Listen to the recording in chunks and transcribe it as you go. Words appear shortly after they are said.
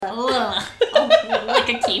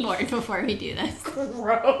keyboard before we do this.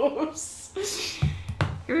 Gross.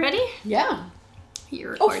 You ready? Yeah.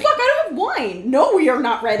 You're Oh, recording. fuck, I don't have wine. No, we are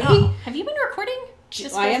not ready. Oh, have you been recording?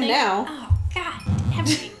 This I whole am thing? now. Oh, God.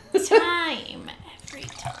 Every time. Every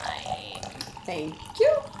time. Thank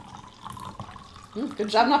you. Good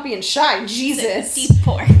job not being shy. Jesus. Deep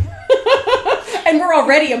pour. And we're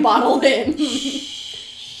already a bottle in. Just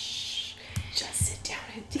sit down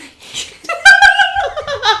and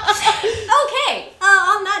Okay,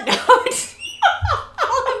 on that note,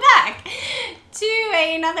 welcome back to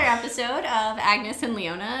another episode of Agnes and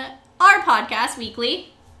Leona, our podcast,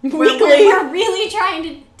 weekly. We're really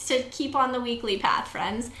trying to keep on the weekly path,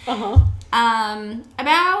 friends. About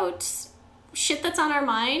shit that's on our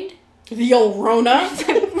mind. The old Rona.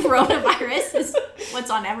 Coronavirus is what's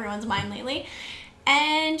on everyone's mind lately.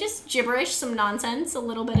 And just gibberish, some nonsense, a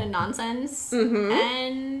little bit of nonsense.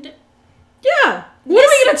 And... yeah. What are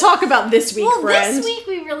we going to talk about this week, friends? This week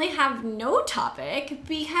we really have no topic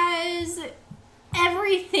because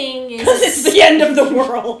everything is... Because it's the end of the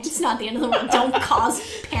world. It's not the end of the world. Don't cause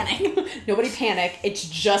panic. Nobody panic. It's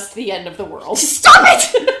just the end of the world. Stop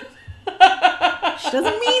it! She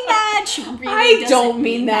doesn't mean that. She really I don't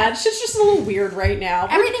mean that. It's just a little weird right now.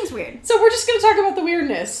 Everything's weird. So we're just going to talk about the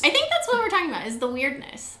weirdness. I think that's what we're talking about, is the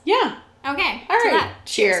weirdness. Yeah. Okay. All right. That.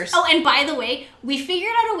 Cheers. Oh, and by the way, we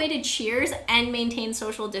figured out a way to cheers and maintain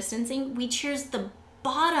social distancing. We cheers the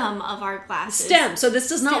bottom of our glasses. Stem. So this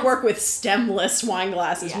does not Stem. work with stemless wine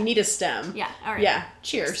glasses. Yeah. You need a stem. Yeah, all right. Yeah.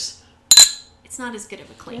 Cheers. It's not as good of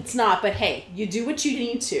a clink. It's not, but hey, you do what you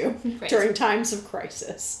need to Right. during times of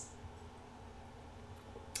crisis.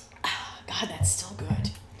 God, that's still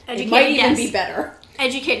good. Educated It might even guess. be better.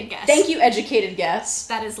 Educated guess. Thank you, educated guess.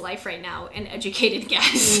 That is life right now, an educated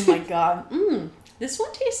guess. Oh my god. This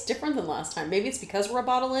one tastes different than last time. Maybe it's because we're a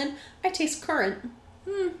bottle in. I taste currant.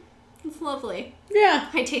 It's lovely. Yeah.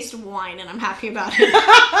 I taste wine and I'm happy about it.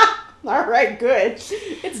 All right, good.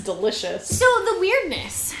 It's delicious. So the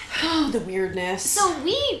weirdness. Oh, the weirdness. So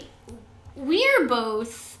we're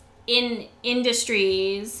both in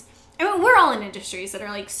industries. I mean, we're all in industries that are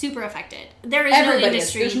like super affected. There is no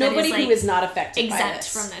industry There's nobody that is, like, who is not affected by exempt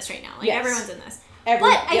this. from this right now. Like Yes. everyone's in this. Every-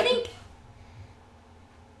 But I yep. think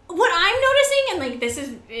what I'm noticing, and like this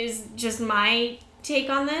is just my take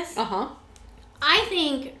on this. I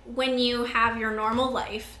think when you have your normal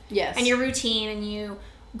life, Yes. and your routine, and you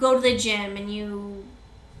go to the gym, and you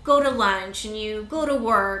go to lunch, and you go to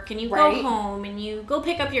work, and you Right. go home, and you go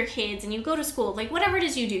pick up your kids, and you go to school, like whatever it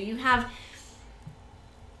is you do, you have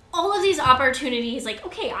all of these opportunities. Like,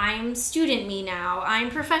 okay, I'm student me now, I'm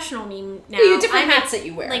professional me now. You have different I'm hats that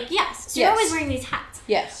you wear. Like, yes, so Yes. you're always wearing these hats.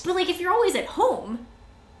 Yes. But like, if you're always at home,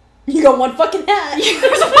 You got one fucking hat. there's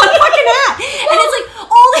one fucking hat, and it's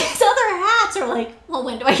like all these other hats are like, well,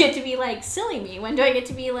 when do I get to be like silly me? When do I get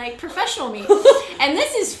to be like professional me? And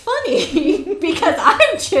this is funny because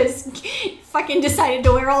I'm just fucking decided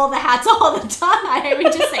to wear all the hats all the time. I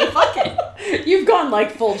would just say fuck it. You've gone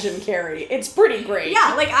like full Jim Carrey. It's pretty great.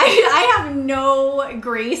 Yeah, like I have no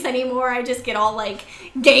grace anymore. I just get all like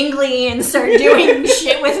gangly and start doing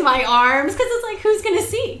shit with my arms because it's like, who's gonna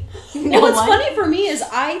see? And what's funny for me is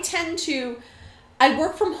I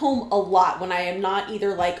work from home a lot when I am not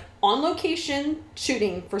either like on location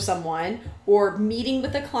shooting for someone or meeting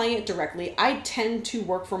with a client directly. I tend to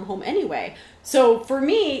work from home anyway. So for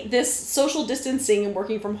me, this social distancing and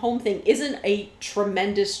working from home thing isn't a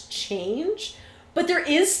tremendous change, but there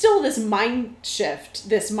is still this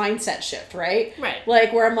mindset shift, right? Right.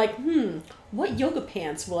 Like where I'm like, what yoga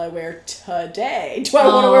pants will I wear today? Do I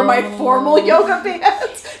want to wear my formal yoga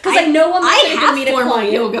pants? Because I know I'm not going to meet a formal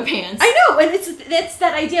client. yoga pants. I know, and it's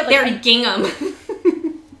that idea of like, They're gingham.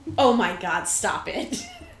 oh my god, stop it.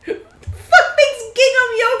 Who the fuck makes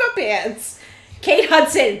gingham yoga pants? Kate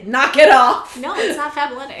Hudson, knock it off. No, it's not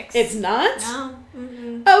Fabletics. It's not? No.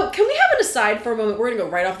 Mm-mm. Oh, can we have an aside for a moment? We're going to go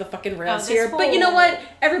right off the fucking rails here. But you know what?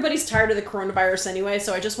 Everybody's tired of the coronavirus anyway,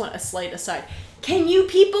 so I just want a slight aside. Can you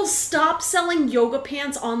people stop selling yoga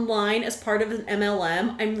pants online as part of an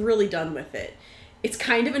MLM? I'm really done with it. It's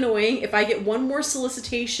kind of annoying if I get one more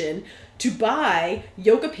solicitation to buy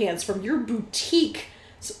yoga pants from your boutique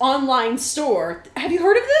online store. Have you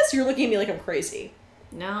heard of this? You're looking at me like I'm crazy.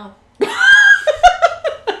 No.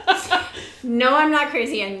 No, I'm not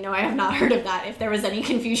crazy, and no, I have not heard of that. If there was any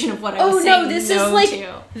confusion of what I was saying, this is like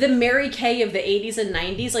the Mary Kay of the 80s and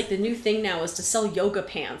 90s. Like the new thing now is to sell yoga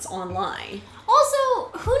pants online.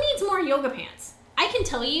 Also, who needs more yoga pants? I can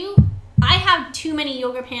tell you, I have too many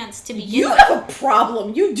yoga pants to begin You with. have a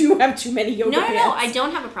problem. You do have too many yoga pants. No, I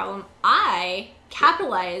don't have a problem. I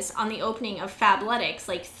capitalized on the opening of Fabletics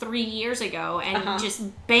like 3 years ago and just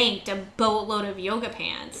banked a boatload of yoga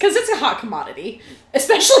pants. Because it's a hot commodity.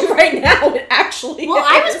 Especially right now, it actually Well, is.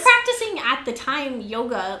 I was practicing at the time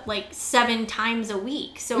yoga like 7 times a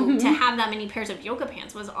week. So to have that many pairs of yoga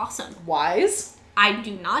pants was awesome. Wise. I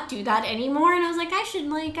do not do that anymore, and I was like, I should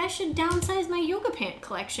downsize my yoga pant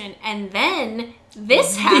collection. And then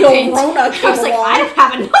this happened. Rona came I was like, along. I don't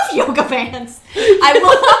have enough yoga pants. I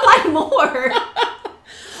will not buy more.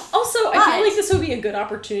 Also, I feel like this would be a good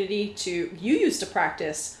opportunity to. You used to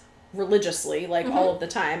practice religiously, like all of the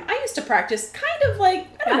time. I used to practice kind of like,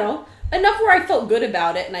 I don't know, enough where I felt good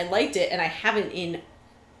about it and I liked it, and I haven't in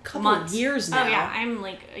couple of years now. Oh yeah,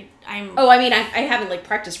 I'm. Oh, I mean, I haven't like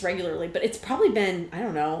practiced regularly, but it's probably been, I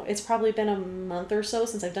don't know, it's probably been a month or so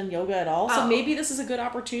since I've done yoga at all. So maybe this is a good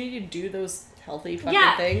opportunity to do those healthy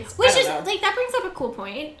fucking things. Which is like, that brings up a cool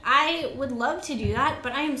point. I would love to do that,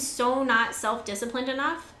 but I am so not self-disciplined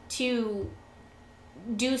enough to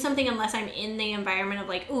do something unless I'm in the environment of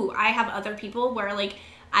like, ooh, I have other people where like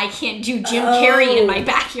I can't do Jim Carrey in my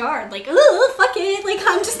backyard. Like, oh, fuck it. Like,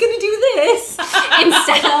 I'm just going to do this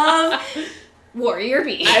instead of Warrior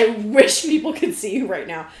Bee. I wish people could see you right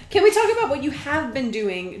now. Can we talk about what you have been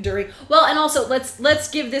doing during... Well, and also, let's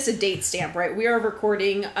give this a date stamp, right? We are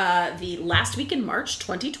recording the last week in March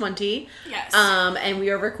 2020. Yes. And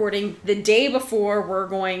we are recording the day before we're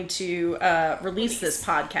going to release this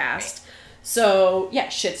podcast. Right. So, yeah,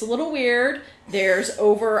 shit's a little weird. There's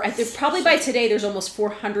probably by today, there's almost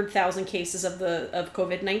 400,000 cases of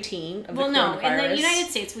COVID-19. Well, no, in the United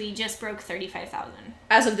States, we just broke 35,000.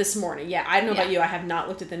 As of this morning, yeah. I don't know about you. I have not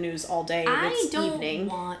looked at the news all day. I don't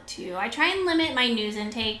want to. I try and limit my news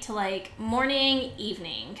intake to like morning,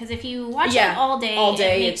 evening. Because if you watch it all day,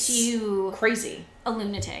 it makes you crazy, a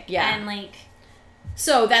lunatic. Yeah, and like.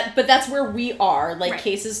 So that's where we are. Like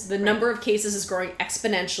cases, the number of cases is growing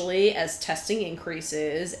exponentially as testing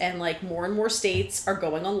increases, and like more and more states are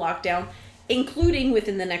going on lockdown, including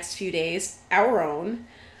within the next few days, our own.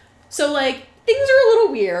 So like things are a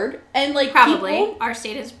little weird, and like probably our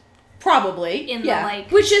state is probably in the like,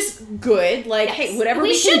 which is good. Like, hey, whatever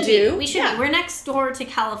we can do, we should. We're next door to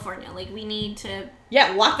California. Like, we need to.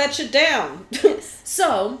 Yeah, lock that shit down.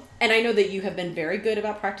 So, and I know that you have been very good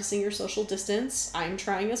about practicing your social distance. I'm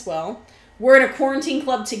trying as well. We're in a quarantine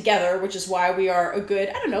club together, which is why we are a good,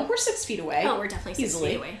 I don't know, we're 6 feet away. Oh, we're definitely 6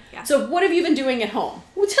 feet away. Yeah. So what have you been doing at home?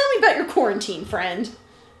 Well, tell me about your quarantine, friend.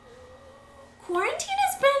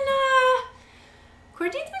 Quarantine's been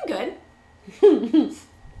good.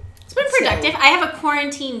 It's been productive. I have a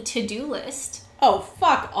quarantine to-do list. Oh,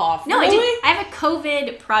 fuck off. No, really? I do. I have a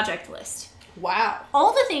COVID project list. Wow.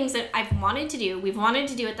 All the things that I've wanted to do, we've wanted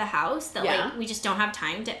to do at the house that like we just don't have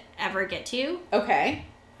time to ever get to. Okay.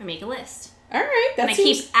 I make a list. All right. I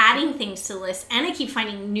keep adding things to the list, and I keep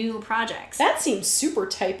finding new projects. That seems super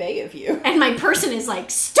type A of you. And my person is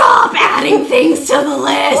like, stop adding things to the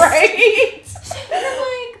list. Right. And I'm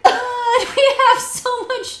like, God, we have so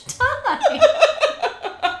much time.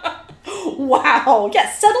 Wow.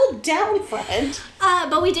 Yeah, settle down, friend.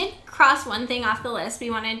 But we did cross one thing off the list. We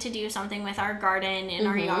wanted to do something with our garden in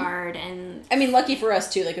our yard, and I mean, lucky for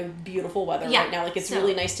us too, like a beautiful weather right now. Like it's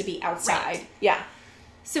really nice to be outside. Right. Yeah.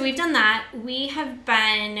 So we've done that. We have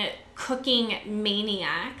been cooking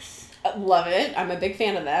maniacs. Love it. I'm a big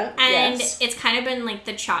fan of that. And it's kind of been like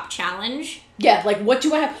the chop challenge. Yeah, like what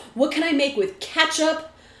do I have? What can I make with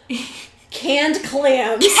ketchup, canned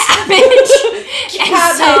clams, cabbage,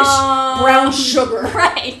 brown sugar?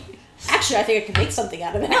 Right. Actually, I think I can make something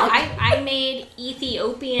out of that. No, I made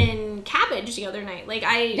Ethiopian cabbage the other night. Which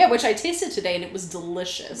I tasted today, and it was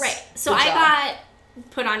delicious. Right. So I got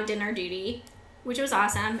put on dinner duty, which was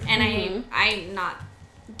awesome. And I'm not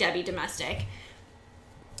Debbie Domestic.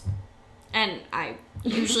 And I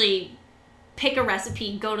usually pick a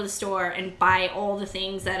recipe, go to the store, and buy all the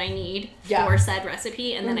things that I need for said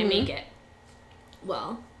recipe, and then I make it.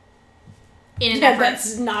 Well...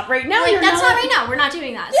 that's not right now. Like, that's not right now. We're not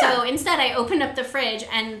doing that. Yeah. So instead, I opened up the fridge,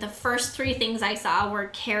 and the first 3 things I saw were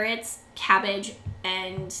carrots, cabbage,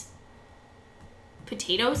 and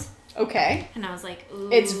potatoes. Okay. And I was like,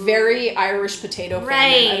 ooh. It's very Irish potato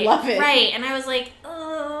famine. I love it. Right. And I was like,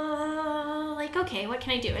 okay, what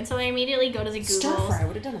can I do? And so I immediately go to the Google. Stir fry. I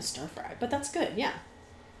would have done a stir fry, but that's good. Yeah.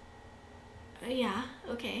 Yeah.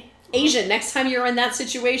 Okay. Asian. Next time you're in that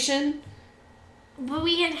situation. But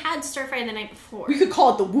we had stir fry the night before. We could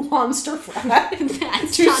call it the Wuhan stir fry.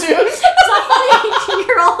 That's too soon. It's not funny.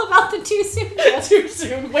 You're all about the too soon. Too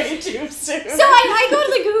soon. Way too soon. So I go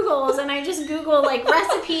to the Googles and I just Google like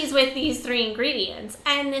recipes with these 3 ingredients,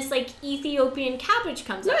 and this like Ethiopian cabbage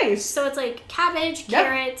comes up. Nice. So it's like cabbage,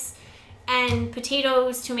 carrots, and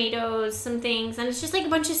potatoes, tomatoes, some things, and it's just like a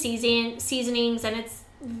bunch of seasonings, and it's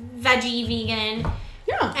veggie, vegan.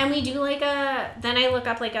 Yeah. And we do then I look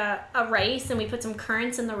up like a rice, and we put some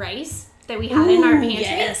currants in the rice that we had in our pantry.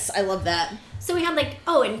 Yes, I love that. So we had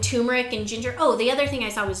and turmeric and ginger. Oh, the other thing I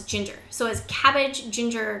saw was ginger. So it was cabbage,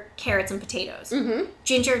 ginger, carrots, and potatoes. Mm-hmm.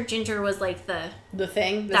 Ginger was like the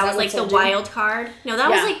thing. That was like the wild card. No, that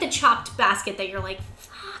was like the chopped basket that you're like,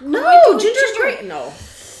 fuck. No, ginger's great. No,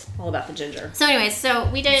 all about the ginger. So anyways, so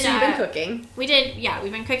we did. So you've been cooking. We've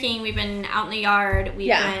been cooking. We've been out in the yard. We've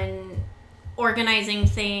been organizing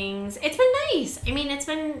things. It's been nice. I mean, it's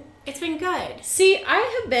been good. See,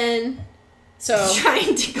 I have been.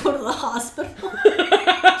 Trying to go to the hospital.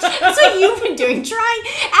 That's what you've been doing.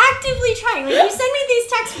 Actively trying. Like, you send me these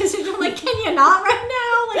text messages. I'm like, can you not right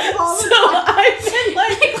now? Like, all the time. I've been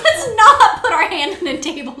like, let's not put our hand in a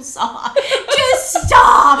table saw. Just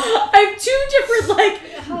stop. I have two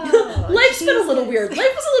different, life's been a little weird.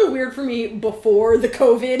 Life was a little weird for me before the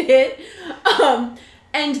COVID hit.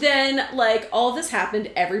 And then, all of this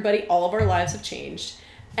happened. All of our lives have changed.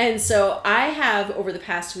 And so I have, over the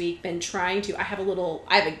past week, been trying to, I have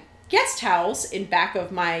a guest house in back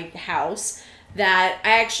of my house that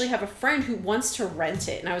I actually have a friend who wants to rent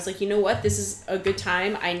it. And I was like, you know what? This is a good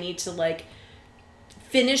time. I need to,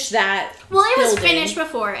 finish that Well, it was building. Finished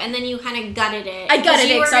before, and then you kind of gutted it. I gutted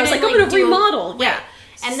it because I was like, I'm going to remodel. Right. Yeah.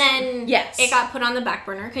 And then it got put on the back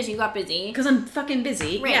burner because you got busy. Because I'm fucking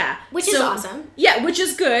busy. Right. Yeah. Which is awesome. Yeah, which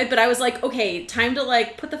is good. But I was like, okay, time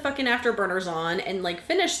to put the fucking afterburners on and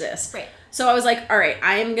finish this. Right. So I was like, all right,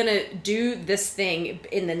 I am going to do this thing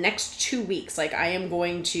in the next 2 weeks. I am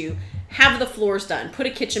going to have the floors done, put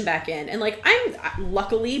a kitchen back in. And I'm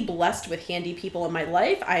luckily blessed with handy people in my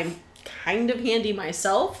life. I'm kind of handy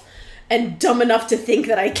myself. And dumb enough to think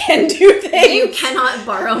that I can do things. You cannot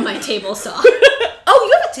borrow my table saw. Oh,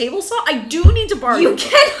 you have a table saw? I do need to borrow You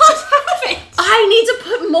cannot have it. I need to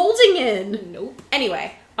put molding in. Nope.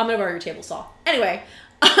 Anyway, I'm going to borrow your table saw. Anyway,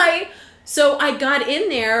 I got in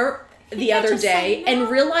there the other day and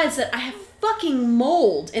realized that I have fucking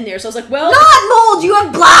mold in there. So I was like, well... Not mold! You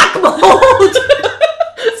have black mold!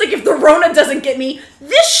 It's like, if the Rona doesn't get me,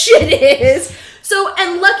 this shit is. So,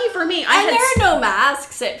 and lucky for me, there are no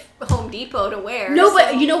masks at Home Depot to wear. No, but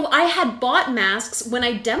I had bought masks when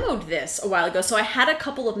I demoed this a while ago, so I had a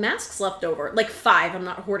couple of masks left over. 5. I'm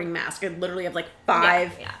not hoarding masks. I literally have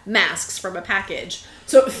 5 masks from a package.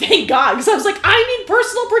 So thank God, because I was like, I need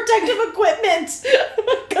personal protective equipment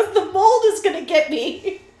because the mold is going to get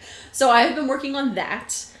me. So I have been working on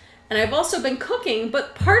that, and I've also been cooking,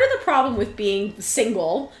 but part of the problem with being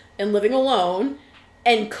single and living alone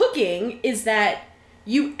and cooking is that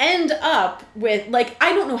you end up with,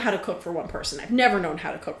 I don't know how to cook for one person. I've never known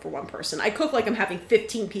how to cook for one person. I cook like I'm having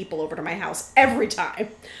 15 people over to my house every time.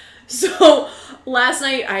 So last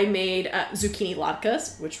night I made zucchini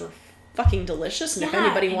latkes, which were fucking delicious. And if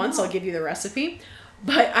anybody wants, I'll give you the recipe.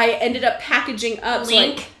 But I ended up packaging up.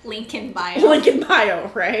 Link in bio. Link in bio,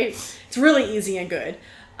 right? It's really easy and good.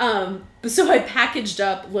 So I packaged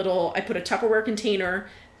up I put a Tupperware container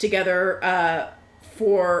together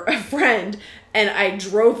for a friend, and I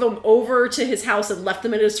drove them over to his house and left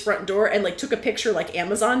them at his front door and took a picture like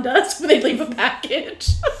Amazon does when they leave a package.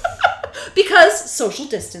 Because social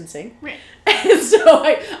distancing. Right. And so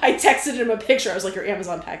I texted him a picture. I was like, your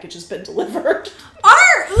Amazon package has been delivered.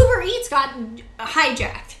 Our Uber Eats got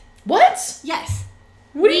hijacked. What? Yes.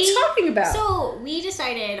 What are you talking about? So we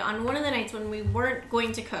decided on one of the nights when we weren't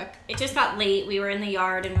going to cook, it just got late. We were in the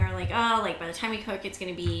yard and we were like, by the time we cook, it's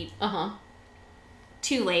going to be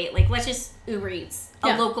too late. Let's just Uber Eats.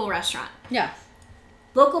 A local restaurant. Yeah.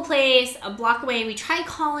 Local place, a block away. We tried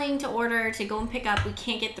calling to order to go and pick up. We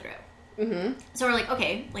can't get through. Mm-hmm. So we're like,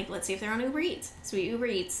 okay, let's see if they're on Uber Eats. So we Uber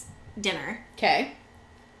Eats dinner. Okay.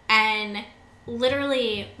 And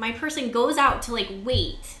literally, my person goes out to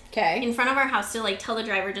wait. Okay. In front of our house to tell the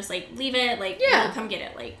driver just leave it. We'll come get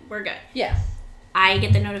it. We're good. Yeah. I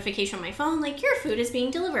get the notification on my phone, your food is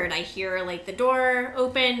being delivered. I hear, the door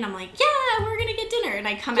open, and I'm like, yeah, we're gonna get dinner. And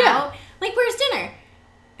I come out, where's dinner?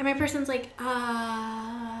 And my person's like,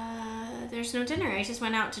 there's no dinner. I just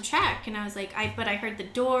went out to check. And I was like, but I heard the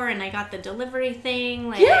door, and I got the delivery thing.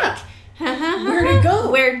 Where'd it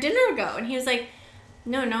go? Where'd dinner go? And he was like,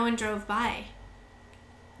 no one drove by.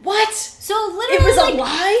 What? So literally, it was a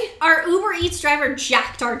lie? Our Uber Eats driver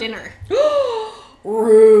jacked our dinner.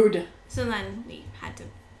 Rude. So then we had to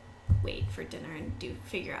wait for dinner and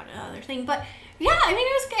figure out another thing. But yeah, I mean,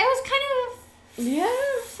 it was kind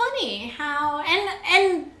of funny how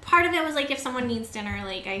and part of it was if someone needs dinner,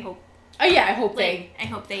 I hope Oh yeah, I hope they.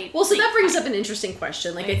 Well, so that brings up an interesting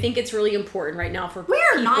question. Like, I think it's really important right now for we're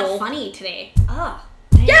people. not funny today. Oh.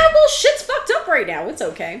 Yeah, well, shit's fucked up right now. It's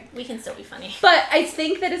okay. We can still be funny. But I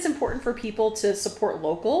think that it's important for people to support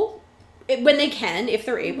local when they can, if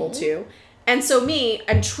they're able to. And so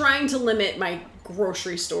I'm trying to limit my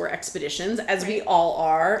grocery store expeditions, as we all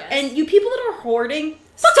are. Yes. And you people that are hoarding,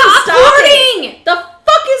 stop hoarding! The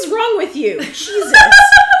fuck is wrong with you? Jesus.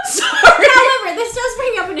 Sorry. However, this does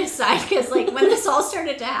bring up an aside, because like when this all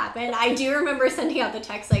started to happen, I do remember sending out the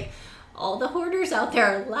text like, all the hoarders out there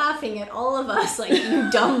are laughing at all of us like,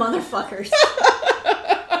 you dumb motherfuckers.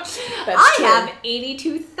 I have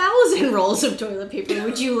 82,000 rolls of toilet paper.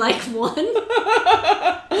 Would you like one?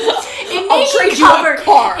 I'll trade you a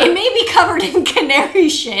car. It may be covered in canary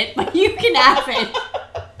shit, but you can have it.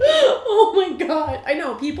 Oh my god. I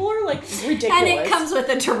know, people are like ridiculous. And it comes with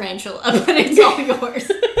a tarantula, but it's all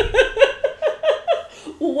yours.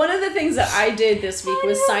 Well, one of the things that I did this week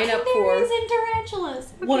was sign up for... and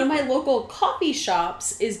tarantulas. One of my local coffee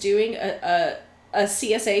shops is doing a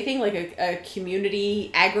CSA thing, like a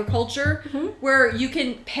community agriculture, where you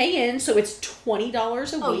can pay in, so it's $20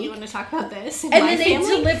 a week. Oh, you want to talk about this? And then they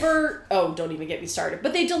deliver... Oh, don't even get me started.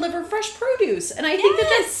 But they deliver fresh produce. And I think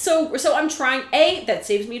that's so... So I'm trying... A, that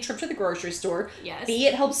saves me a trip to the grocery store. Yes. B,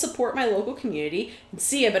 it helps support my local community. And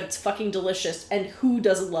C, I bet it's fucking delicious. And who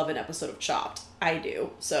doesn't love an episode of Chopped? I do.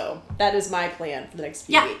 So that is my plan for the next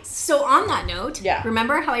few weeks. So on that note,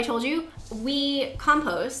 remember how I told you we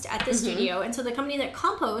compost at the studio, and so the company that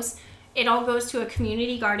composts, it all goes to a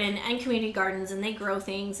community garden and community gardens, and they grow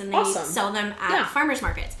things and they sell them at farmers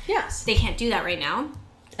markets. Yes. They can't do that right now.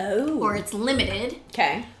 Oh. Or it's limited.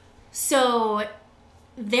 Okay. So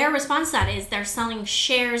their response to that is they're selling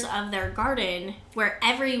shares of their garden where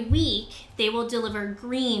every week they will deliver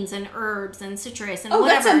greens and herbs and citrus and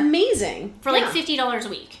whatever. That's amazing. For like $50 a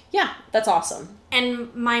week. Yeah, that's awesome.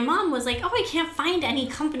 And my mom was like, oh, I can't find any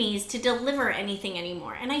companies to deliver anything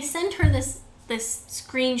anymore. And I sent her this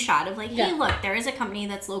screenshot of like, hey, look, there is a company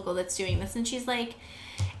that's local that's doing this. And she's like,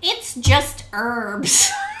 it's just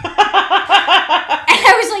herbs. And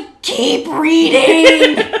I was like, keep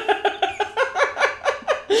reading.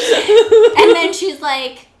 And then she's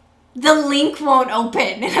like, the link won't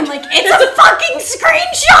open. And I'm like, it's a fucking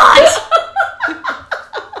screenshot!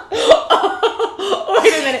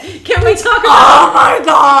 Wait a minute. Can we talk about... Oh my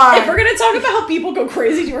god! If we're going to talk about how people go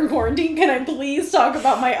crazy during quarantine, can I please talk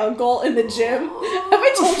about my uncle in the gym? Have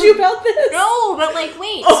I told you about this? No, but like,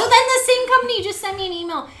 wait. So then the same company just sent me an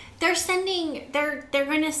email. They're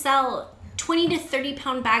going to sell 20 to 30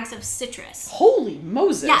 pound bags of citrus. Holy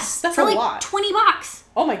Moses. Yes, that's for a like lot. $20.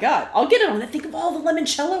 Oh my god. I'll get it on. Think of all the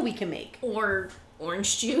limoncello we can make. Or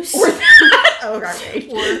orange juice. Or that. Oh,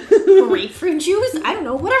 right. Or grapefruit juice. I don't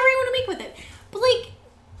know. Whatever you want to make with it. But like,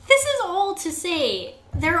 this is all to say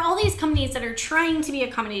there are all these companies that are trying to be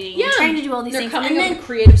accommodating and trying to do all these things. They're coming and up then with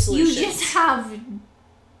creative solutions. You just have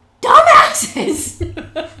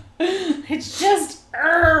dumbasses. It's just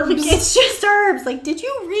herbs. Like, it's just herbs. Like, did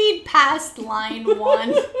you read past line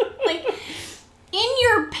 1? Like, in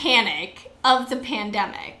your panic of the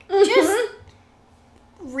pandemic, just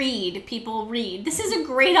read, people, read. This is a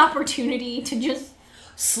great opportunity to just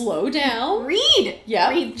slow down. Read. Yeah.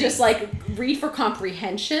 Read just like read for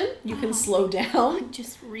comprehension. You can slow down.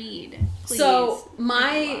 Just read. Please. So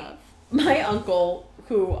my uncle,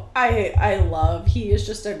 who I love, he is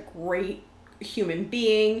just a great human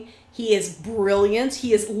being. He is brilliant.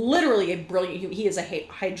 He is literally a brilliant human. He is a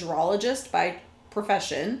hydrologist by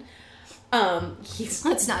profession.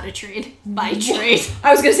 That's not a trade. By trade.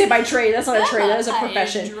 I was going to say by trade. That's not a trade. That is a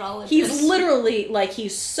profession. Hydrologist. He's literally, like,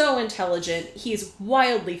 he's so intelligent. He's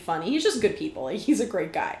wildly funny. He's just good people. Like, he's a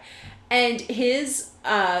great guy. And his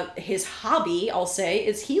hobby, I'll say,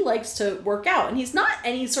 is he likes to work out. And he's not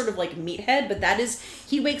any sort of, like, meathead, but that is,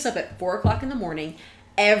 he wakes up at 4 o'clock in the morning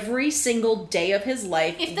every single day of his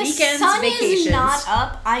life. If the weekends, sun vacations, is not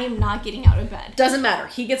up, I am not getting out of bed. Doesn't matter.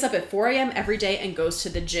 He gets up at 4 a.m. every day and goes to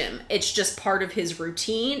the gym. It's just part of his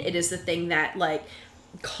routine. It is the thing that, like,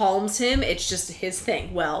 calms him. It's just his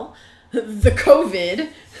thing. Well, the COVID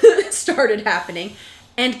started happening,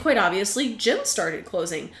 and quite obviously, gyms started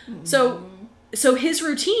closing. Mm-hmm. So his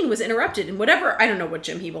routine was interrupted, and whatever, I don't know what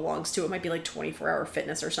gym he belongs to. It might be like 24-hour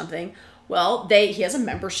fitness or something. Well, he has a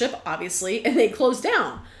membership, obviously, and they closed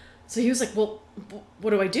down. So he was like, well,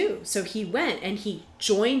 what do I do? So he went and he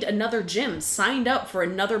joined another gym, signed up for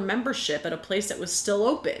another membership at a place that was still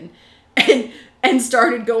open, and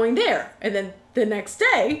started going there. And then the next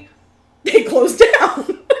day, they closed down.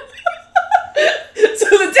 So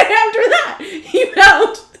the day after that, he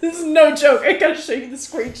found, this is no joke, I gotta show you the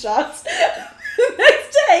screenshots. The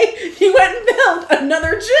next day, he went and found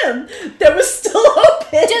another gym that was still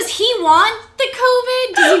open. Does he want the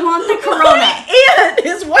COVID? Does he want the corona? And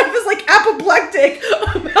his wife is like apoplectic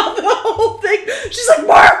about the whole thing. She's like,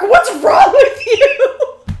 Mark, what's wrong with you?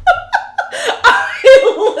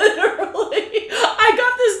 I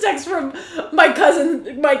got this text from my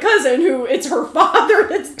cousin who it's her father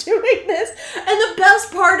that's doing this. And the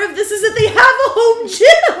best part of this is that they have a home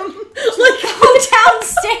gym. Like, go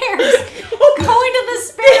downstairs. Go into the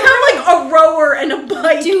spare They have like a rower and a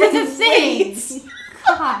bike. Do and the things.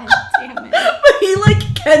 God damn it. But he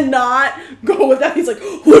like cannot go with that. He's like,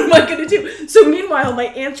 what am I gonna do? So meanwhile, my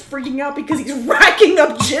aunt's freaking out because he's racking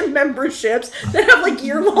up gym memberships that have like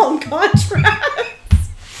year-long contracts.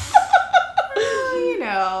 You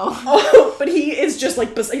know. Oh, but he is just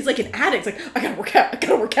like, he's like an addict. He's like, I gotta work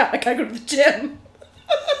out, I gotta go to the gym.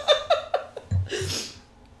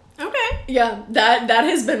 Okay. Yeah, that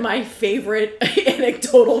has been my favorite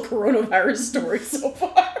anecdotal coronavirus story so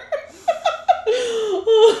far.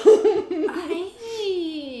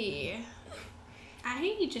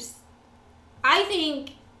 I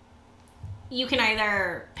think you can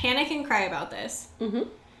either panic and cry about this,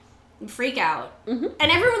 freak out, and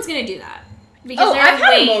everyone's gonna do that. Because I've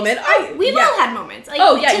had a moment. We've all had moments. Like,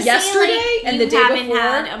 yesterday say, and the day before. You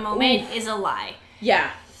haven't had a moment is a lie.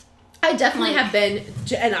 Yeah. I definitely have been,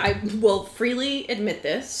 and I will freely admit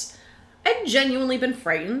this, I've genuinely been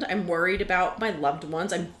frightened. I'm worried about my loved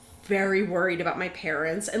ones. I'm very worried about my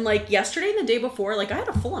parents. And like yesterday and the day before, like I had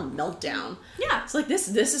a full-on meltdown. Yeah. It's like this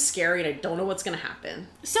is scary and I don't know what's gonna happen.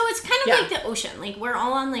 So it's kind of like the ocean. Like we're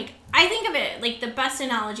all on like, I think of it like the best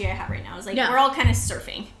analogy I have right now is like we're all kind of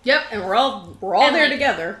surfing. Yep, and we're all there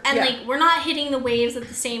together. And like we're not hitting the waves at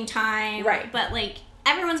the same time. Right. But like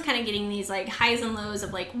everyone's kind of getting these like highs and lows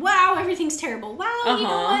of like, wow, everything's terrible. Wow, you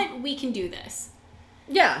know what? We can do this.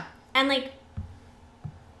 Yeah. And like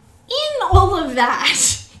in all of that,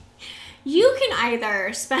 you can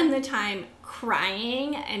either spend the time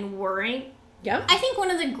crying and worrying. Yep. I think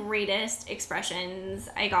one of the greatest expressions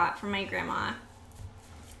I got from my grandma,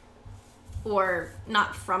 or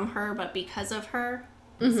not from her, but because of her,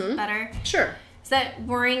 is better. Sure. Is that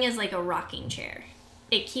worrying is like a rocking chair.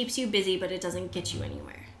 It keeps you busy, but it doesn't get you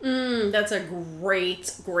anywhere. That's a great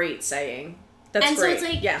saying. That's and great. So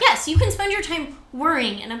it's like, yes, you can spend your time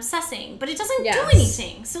worrying and obsessing, but it doesn't do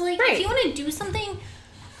anything. So like, if you want to do something,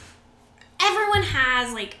 everyone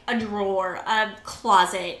has like a drawer, a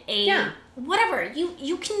closet, whatever.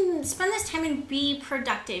 You can spend this time and be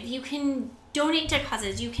productive. You can donate to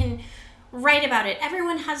causes. You can write about it.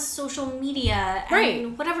 Everyone has social media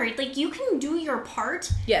and whatever. Like you can do your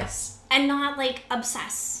part. Yes. And not like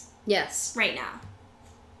obsess. Yes. Right now.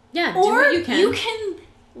 Yeah. Or do what you can. You can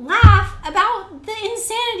laugh about the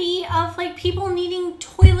insanity of like people needing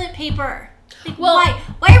toilet paper. Like,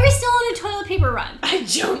 why are we still on a toilet paper run? I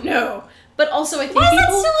don't know. But also, I think why is that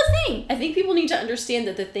still a thing? I think people need to understand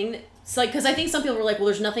that the thing that's like, because I think some people were like, well,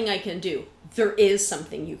 there's nothing I can do. There is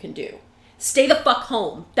something you can do. Stay the fuck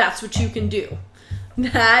home. That's what you can do.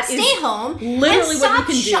 Stay home. Literally and what you can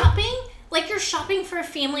do. Stop shopping like you're shopping for a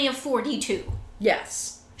family of 42.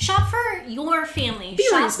 Yes. Shop for your family. Be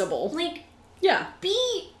reasonable. Like, yeah.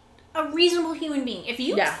 Be a reasonable human being. If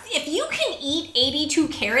you can eat 82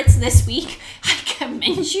 carrots this week, I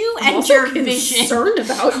commend you and your vision. I'm concerned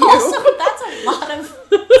about you. Also, that's a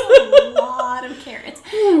lot of carrots.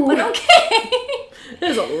 Ooh. But okay.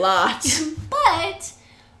 There's a lot. But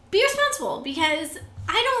be responsible because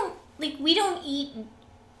we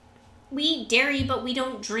eat dairy, but we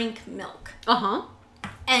don't drink milk.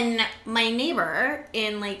 And my neighbor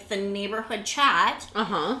in like the neighborhood chat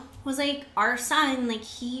was like, our son, like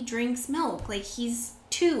he drinks milk. Like he's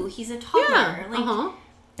 2, he's a toddler. And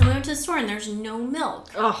we went to the store and there's no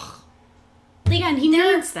milk. Ugh. Like, and he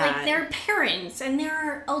needs that. Like they're parents and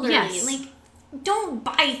they're elderly. Yes. Like, don't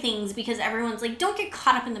buy things because everyone's like, don't get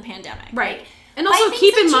caught up in the pandemic. Right. Like, and also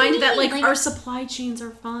keep in mind that like our supply chains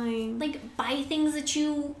are fine. Like buy things that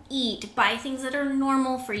you eat, buy things that are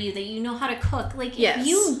normal for you, that you know how to cook. Like if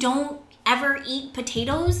you don't ever eat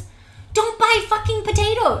potatoes, don't buy fucking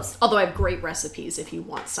potatoes. Although I have great recipes if you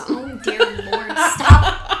want some. Oh dear Lord,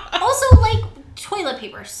 stop. Also like toilet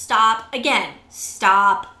paper, stop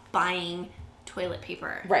buying toilet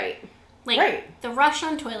paper. Right. Like the rush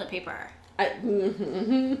on toilet paper.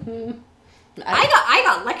 I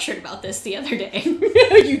got lectured about this the other day.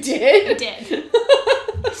 You did? I did.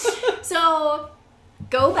 So,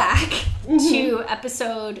 go back to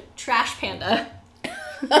episode Trash Panda.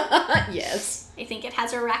 Yes. I think it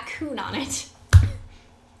has a raccoon on it.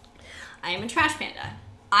 I am a trash panda.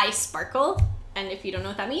 I sparkle, and if you don't know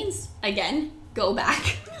what that means, again, go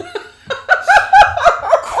back.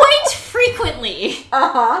 frequently.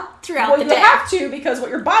 Throughout the day. You have to, because what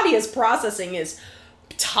your body is processing is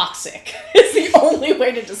toxic. Is the only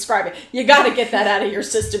way to describe it. You got to get that out of your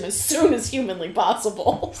system as soon as humanly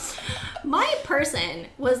possible. My person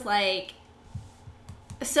was like,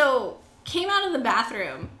 so came out of the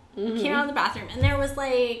bathroom, and there was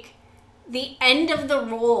like the end of the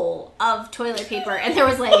roll of toilet paper, and there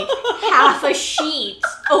was like half a sheet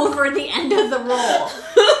over the end of the roll.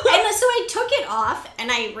 And so I took it off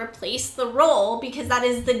and I replaced the roll because that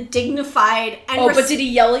is the dignified and but did he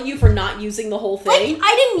yell at you for not using the whole thing? Like,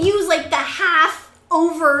 I didn't use like the half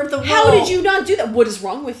over the roll. How did you not do that? What is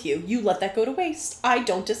wrong with you? You let that go to waste. I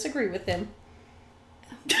don't disagree with him.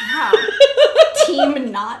 Wow.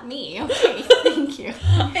 Team not me. Okay, thank you.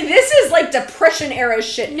 And this is like Depression era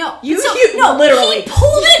shit. No, you literally. He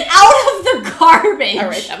pulled it out of the garbage. All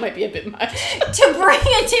right, that might be a bit much. To bring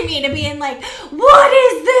it to me, to being like, what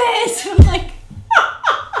is this? I'm like,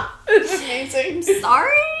 this is amazing.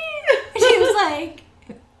 Sorry? And he was like,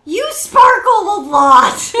 you sparkle a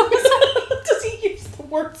lot. Does he use the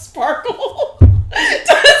word sparkle?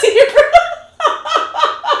 Does he?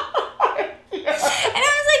 And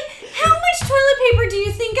I was like, how much toilet paper do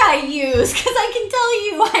you think I use? Because I can tell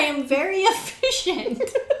you I am very efficient.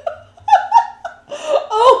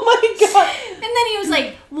 Oh my god. And then he was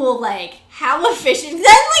like, well, like, how efficient? Then,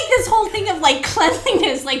 like, this whole thing of, like,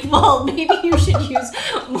 cleanliness, like, well, maybe you should use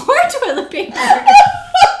more toilet paper.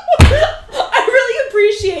 I really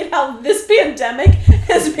appreciate how this pandemic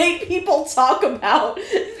has made people talk about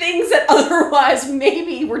things that otherwise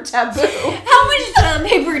maybe were taboo. How much toilet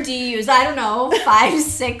paper do you use? I don't know, 5,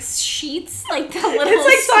 6 sheets? Like the little it's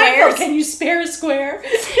like squares? Seinfeld. Can you spare a square?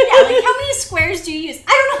 Yeah, like how many squares do you use?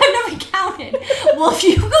 I don't know, I've never counted. Well, if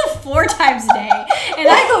you go 4 times a day, and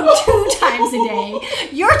I go 2 times a day,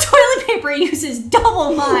 your toilet paper use is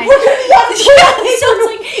double mine. We're gonna be on So it's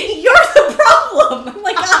like, you're the problem. I'm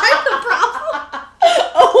like, I'm the problem.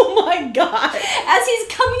 Oh my god. As he's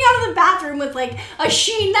coming out of the bathroom with like a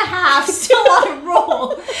sheet and a half still on a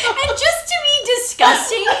roll. And just to be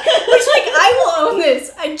disgusting, which like I will own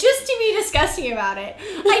this, just to be disgusting about it,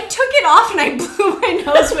 I took it off and I blew my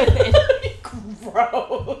nose with it.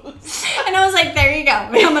 Gross. And I was like, there you go.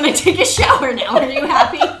 I'm gonna take a shower now. Are you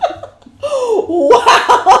happy?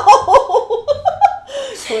 Wow.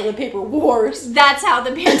 Toilet paper wars. That's how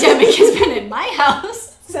the pandemic has been in my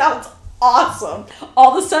house. Sounds awesome.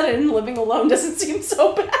 All of a sudden, living alone doesn't seem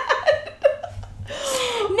so bad.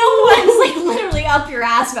 No one's like literally up your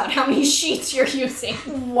ass about how many sheets you're using.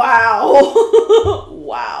 Wow.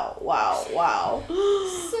 Wow.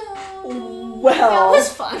 So, well, that was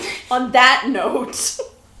fun. On that note,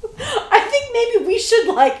 I think maybe we should,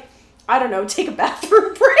 like, I don't know, take a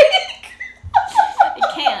bathroom break. I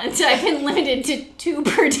can't. I've been limited to 2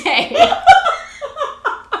 per day.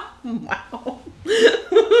 Wow.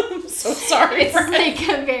 I'm so sorry. It's like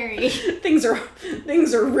a very... Things are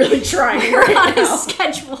really trying We're right on now. a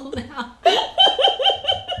schedule now.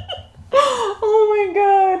 Oh my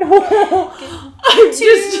god. I'm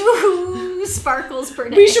just... 2 sparkles per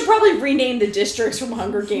day. We should probably rename the districts from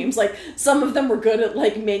Hunger Games. Like, some of them were good at,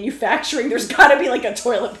 like, manufacturing. There's gotta be, like, a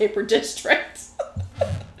toilet paper district.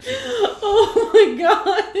 Oh my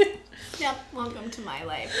god. Yep, welcome to my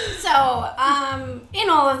life. So, in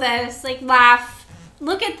all of this, like, laugh,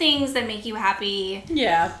 look at things that make you happy.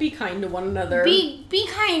 Yeah, be kind to one another. Be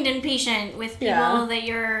kind and patient with people that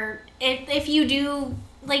you're, if you do,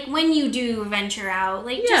 like, when you do venture out,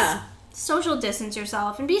 like, just social distance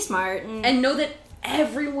yourself and be smart. And know that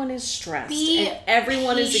everyone is stressed. And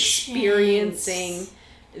everyone is experiencing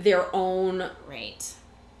their own... Right.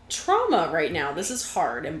 trauma right now. This is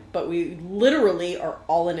hard, but we literally are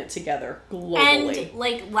all in it together globally. And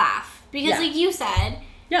like laugh because like you said,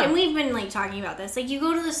 and we've been like talking about this, like you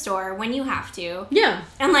go to the store when you have to,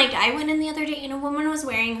 and like I went in the other day and a woman was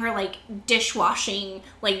wearing her like dishwashing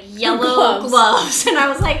like yellow gloves and I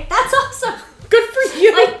was like, that's awesome. Good for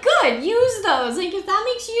you. Like, good. Use those. Like, if that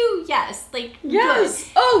makes you, good.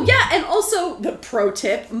 Oh, yeah. And also, the pro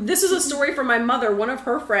tip. This is a story from my mother. One of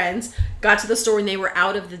her friends got to the store and they were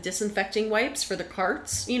out of the disinfecting wipes for the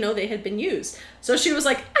carts. You know, they had been used. So she was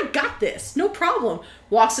like, I got this. No problem.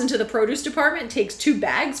 Walks into the produce department, takes 2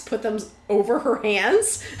 bags, put them over her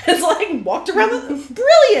hands. It's like, walked around.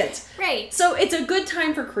 Brilliant. Right. So it's a good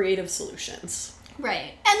time for creative solutions.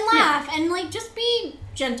 Right. And laugh and like just be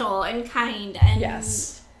gentle and kind and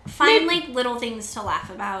find like little things to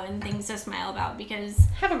laugh about and things to smile about because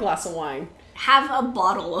have a glass of wine. Have a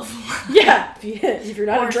bottle of wine. Yeah. If you're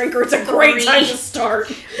not a drinker, it's a great time to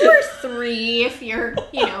start. Or 3 if you're,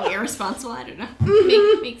 irresponsible. I don't know.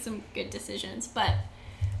 Make some good decisions. But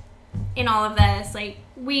in all of this. Like,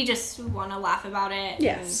 we just want to laugh about it.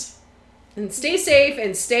 Yes. And stay safe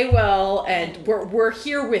and stay well, and we're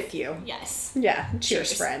here with you. Yes. Yeah.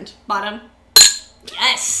 Cheers, friend. Bottom.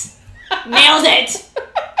 Yes. Nailed it.